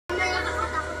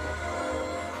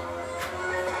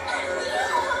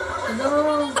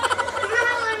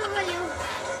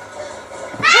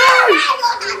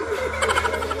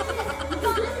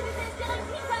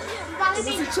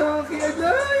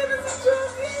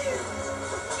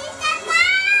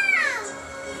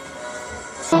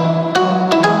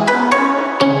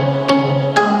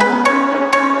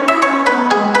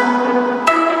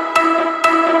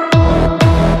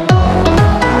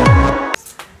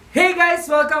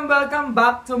welcome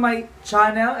back to my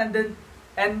channel. And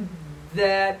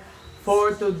then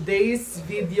for today's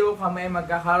video kami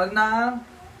magkakaroon ng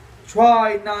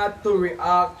try not to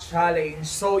react challenge.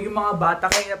 So yung mga bata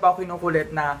kanina pa ako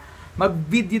kinukulit na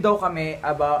mag-video daw kami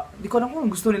about, di ko alam kung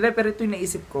gusto nila pero ito yung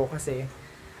naisip ko kasi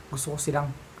gusto ko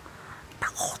silang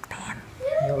takutin.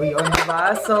 Yun,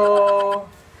 diba? So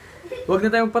huwag na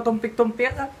tayong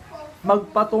magpatumpik-tumpik at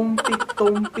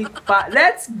magpatumpik-tumpik pa.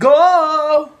 Let's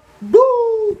go!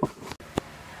 Woo!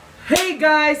 Hey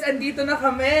guys! Andito na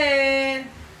kami!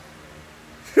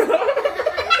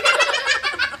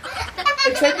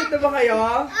 Excited na ba kayo?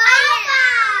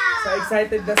 So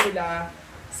excited na sila.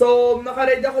 So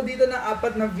naka-ready ako dito ng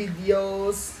 4 na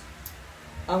videos.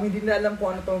 Hindi na alam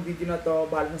kung ano tong video na to.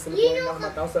 Bahala na sa loob ng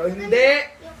mata. So hindi!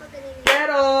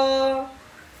 Pero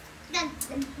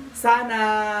sana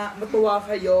matuwa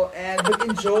kayo and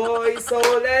mag-enjoy. So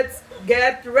let's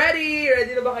get ready!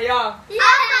 Ready na ba kayo?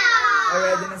 Yeah!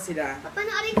 Ready na sila.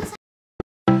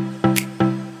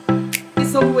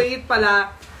 So wait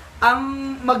pala, ang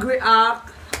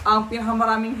mag-react, ang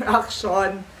pinakamaraming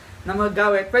reaction na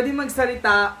magawit, pwede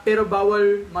magsalita pero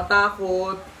bawal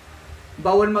matakot,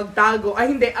 bawal magtago.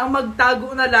 Ay hindi, ang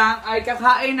magtago na lang ay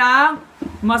kakain ng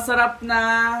masarap na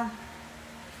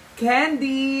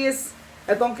candies.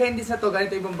 Etong candies na to,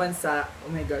 ganito ibang bansa.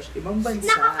 Oh my gosh, ibang bansa.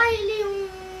 Nakakahilo yung...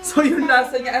 So yung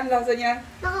lasa niya, ang lasa niya?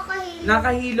 Nakakahilo.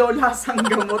 Nakahilo, lasang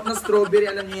gamot na strawberry.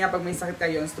 Alam niyo yan, pag may sakit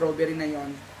kayo, strawberry na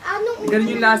yon. Anong ganun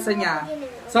yung lasa niya.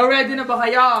 So ready na ba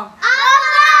kayo?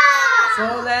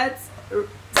 So let's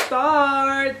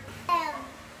start!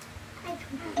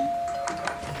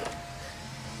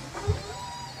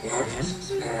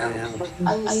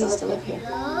 I used to live here.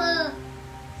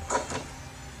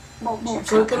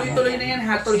 So tuloy-tuloy na yan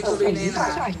ha, tuloy-tuloy na yan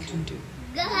ha.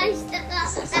 Guys,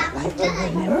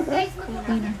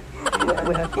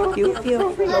 You feel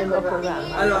free to look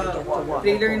around.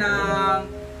 Trailer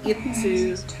ng It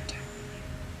 2.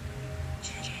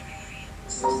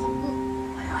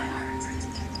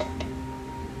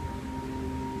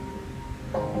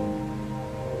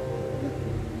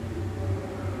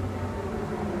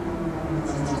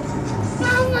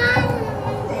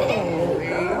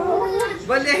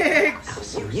 Balik!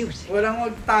 Walang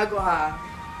magtago ha.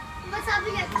 masabi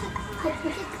niya,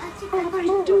 I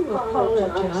do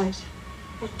apologize.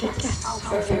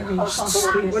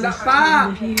 Wala pa!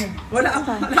 Wala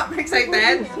pa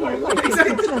excited?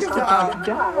 Excited ka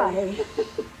ba?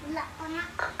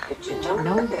 You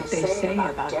know what they say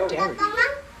about Derek.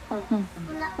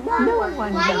 No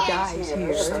one who dies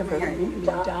here ever really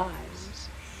dies.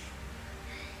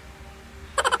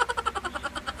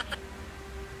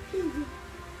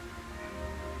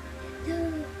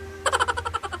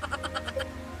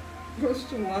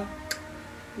 Gusto mo?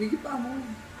 Hindi pa mo.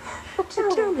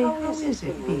 Tell me, how is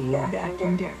it being back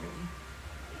in Derry?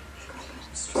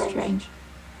 Strange.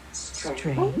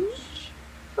 Strange?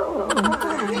 Oh,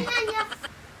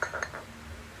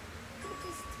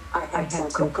 I had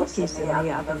some cookies in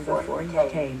the oven before you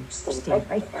came, Steve.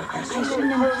 I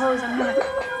shouldn't impose on that.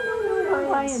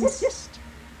 I insist.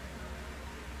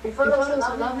 Your photos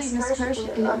are lovely, Miss Kirsch.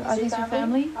 Are these your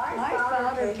family? My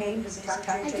father came to this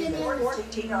country with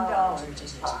 $14 in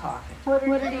his pocket. What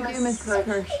did he do, Miss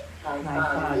Kirsch? My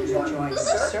father joined the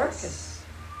circus.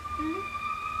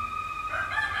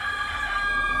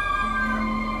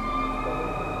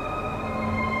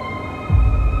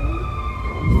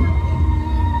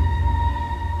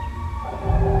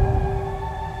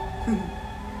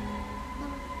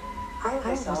 I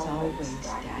was always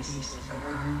Daddy's little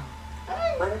girl.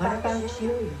 What about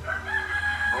you?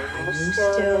 Are you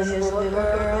still his little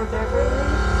girl, Beverly?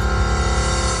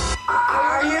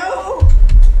 Are you?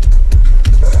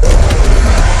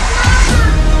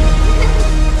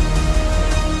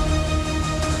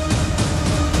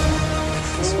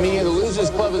 It's me and the Losers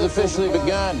Club has officially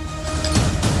begun.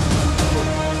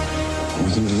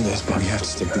 We can do this, but we have to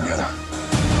stick together.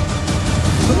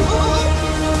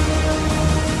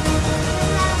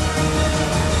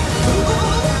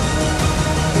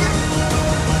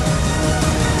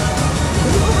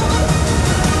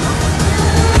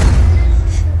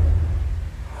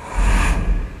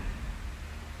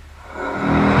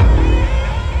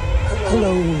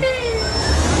 Hello.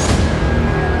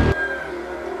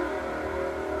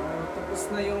 Tapos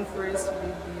na yung first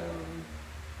video.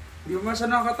 Di ba siya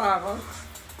nakatakot?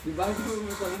 Di ba? Di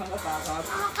ba siya nakatakot?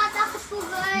 Nakakatakot po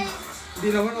guys. Hindi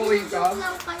naman okay ka?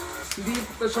 Lang kayo. Hindi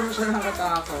pa siya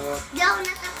nakatakot. Hindi ako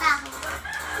natatakot.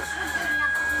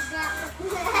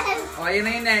 O, ayun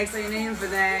na yung next. Ayun na yung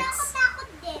next.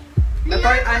 Natatakot din. Ito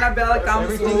ay Annabelle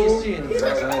comes Everything you to... see in here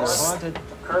is either haunted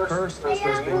Curse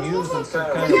has been used in some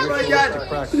kind of ritualistic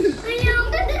practice. Kaya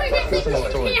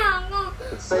ako.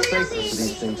 It's safe for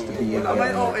these things to be in Wala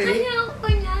may the okay. Kaya ako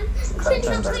yan.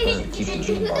 Sometimes it's going to keep the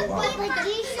dream alive.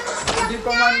 Hindi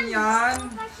pa man yan.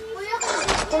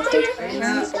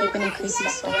 They're keeping the creepy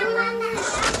stuff around.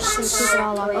 Just keep it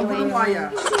all locked Huwag away mo kaya.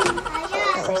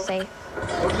 that we're safe.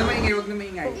 Huwag na maingay, huwag na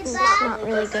maingay. It's not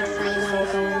really good for you to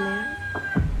go in there.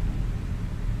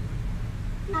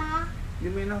 Hindi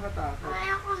mo yung nakatakot.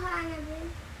 Kaya ko hanapin.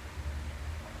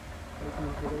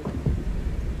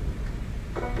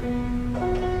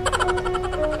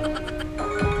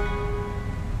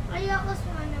 Kaya ko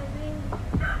hanapin.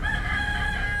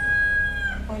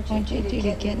 What'd you do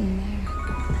to get in there?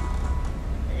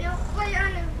 Kaya ko kaya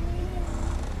hanapin.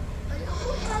 Kaya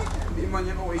ko hanapin. Hindi man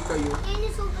yan okay kayo. Ini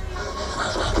super na.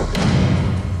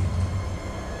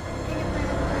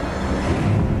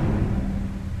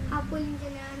 Hapulin ka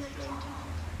na hanapin.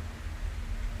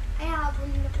 Ay,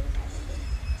 hapulin na po sa hanapin.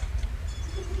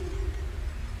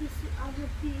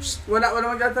 Wala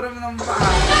magtatarong ng paa.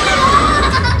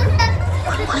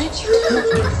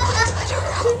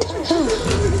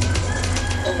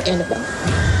 Annabelle,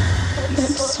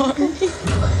 I'm sorry.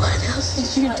 What else did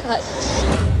you touch?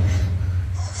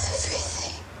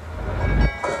 Everything.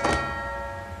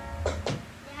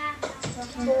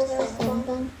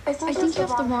 I think you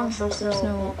have the wrong house. There's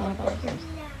no Annabelle here.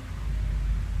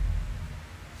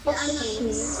 I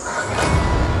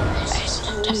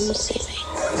sometimes see things.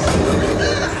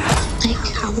 Like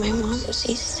how my mom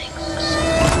sees things.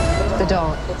 But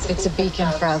don't. It's a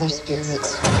beacon for other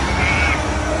spirits.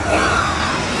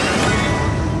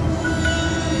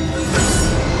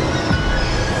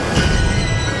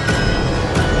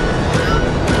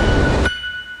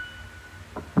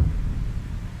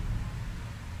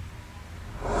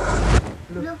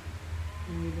 Look.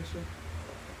 Hindi na siya.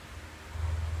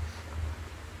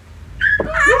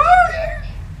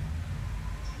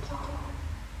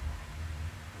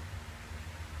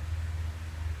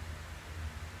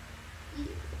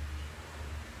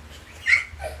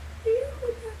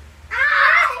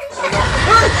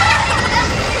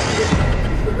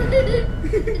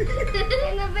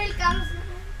 Annabelle comes.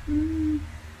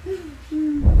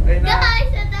 Ayun na. Guys,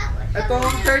 natakot ako.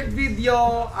 Itong third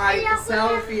video ay Ay, ako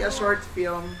Selfie, na. a short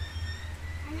film.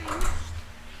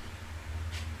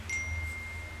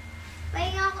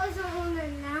 Pahinga ako sa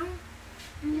unan lang.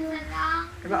 Isa lang.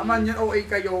 Wala man yun okay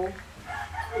kayo.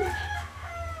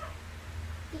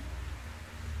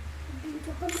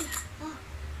 Dito kami.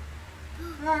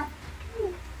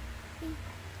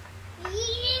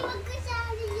 Wag ka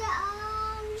sali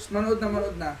yan. Manood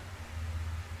na.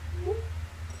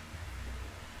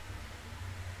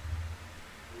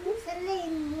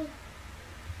 Salin mo.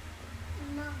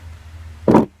 Ano?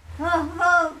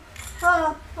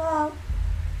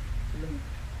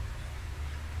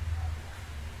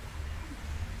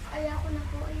 Ayoko na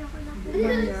po. Hindi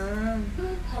man yan.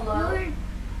 Lord.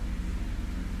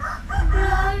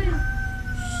 Lord.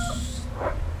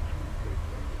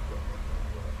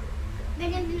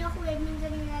 Ganyan din ako eh.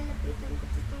 Minsan nilalapitan ko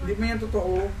ito. Hindi man yan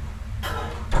totoo.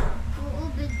 Oo,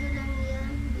 video lang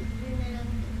yan. Video na lang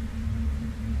yan.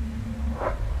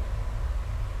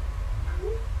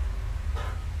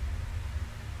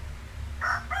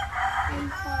 I'm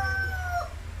sorry.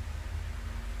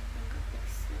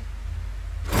 Nakatext na.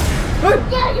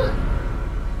 Yeah, yun!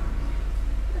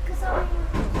 Nagkasama mo.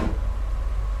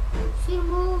 Si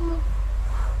Momo.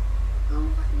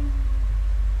 Kamukha niya.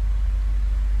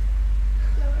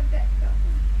 Lawagat ako.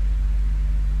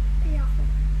 Ayoko.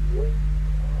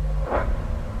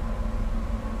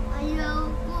 Ayaw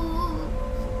ko.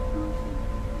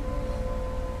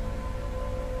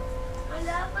 Ang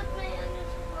dapat may ano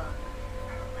sa baka.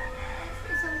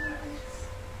 Isang malas.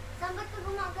 Saan ba't ka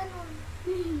gumaganon?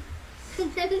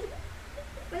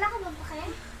 Wala ka ba pa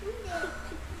kaya? Hindi.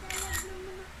 Dalag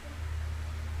naman ako.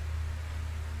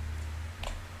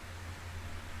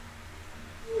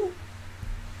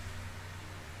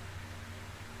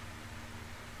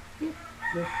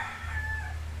 Look.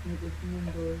 Nag-open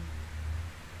yung door.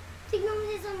 Tignan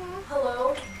mo siya mo.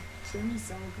 Sino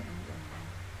isa? Huwag ka ano.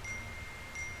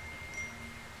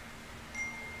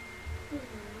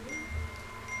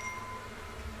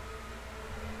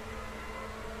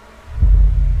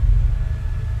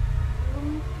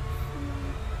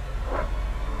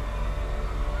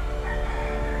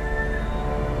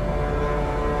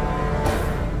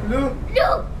 Look!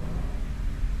 Look!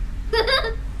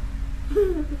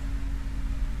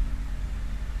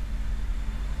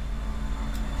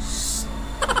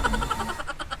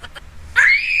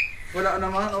 Wala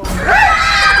naman. Oh.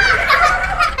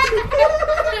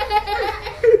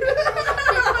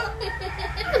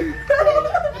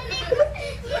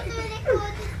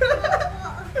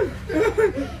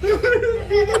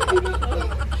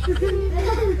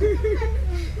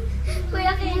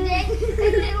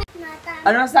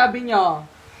 Ano sabi nyo?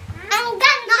 Ang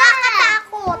ganda!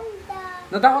 Nakakatakot.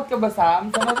 Natakot ka ba, Sam?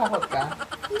 Saan natakot ka?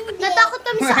 Natakot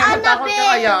kami sa Natakot ka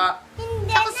kaya?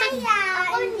 Hindi ako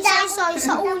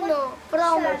sa uno.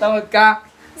 Promo. Natakot ka?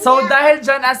 So, dahil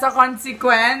dyan, as a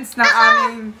consequence ng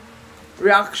aming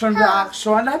reaction,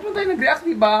 lahat mo tayo nag-react,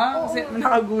 diba? Kasi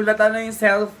nakagulat, ano yung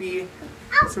selfie.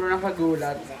 So,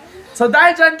 nakagulat. So,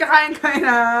 dahil dyan, kakain kayo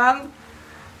ng...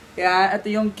 Yan, ito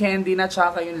yung candy na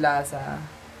tsaka yung lasa.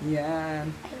 Yan.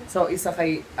 So, isa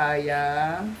kay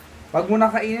Aya. Wag mo na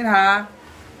kainin, ha?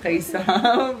 Kay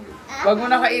Sam. Wag mo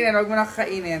na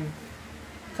kakainin.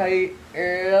 Kay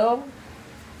Earl.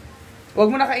 Wag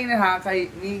mo na kainin, ha?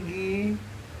 Kay Miggy.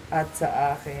 At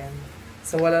sa akin.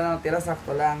 So, wala nang tira,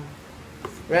 sakto lang.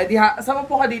 Ready, ha? Sama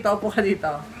po ka dito, upo ka dito.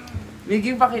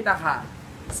 Miggy, pakita ka.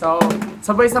 So,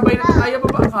 sabay-sabay na tayo,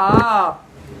 baba ka.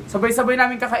 Sabay-sabay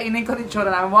namin kakainin ko rin tsura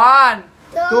namin.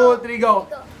 1, 2, 3, go!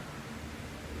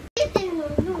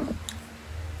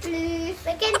 Please.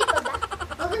 May candy pa ba?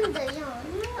 Maganda yun.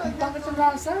 Bakit ang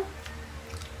lasa?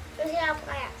 Masarap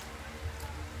kaya.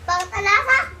 Bakit ang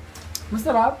lasa?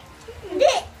 Masarap?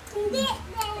 Hindi.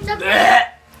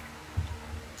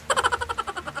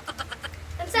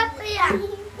 Ang sarap kaya.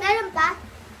 Meron pa?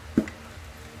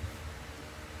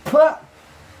 Pa!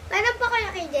 Meron pa kaya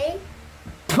kay Jay?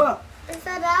 Pa! Ang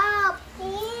sarap.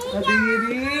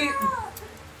 Kadiri!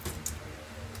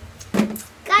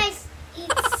 Guys,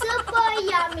 it's super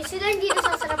yummy. Sila hindi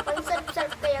nasasarapan.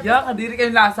 Sarap kaya. Yeah, kadiri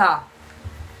kayong lasa.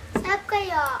 Sarap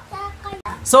kaya.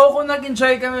 So, kung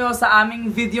nag-enjoy kami sa aming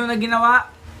video na ginawa,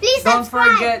 Please don't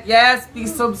subscribe. forget, please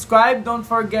subscribe. Don't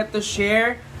forget to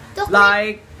share, to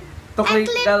click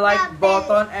the like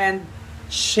button, and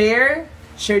share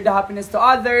the happiness to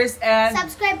others, and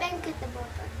Subscribe and click the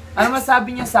button. ano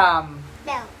masabi niyo, Sam?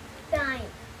 Bell. Time.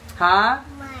 Ha?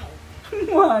 Mine.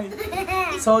 Why?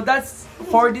 So, that's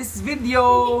for this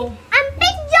video. Ang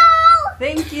video!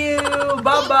 Thank you!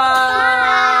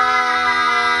 Bye-bye!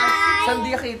 Saan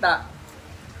di kita?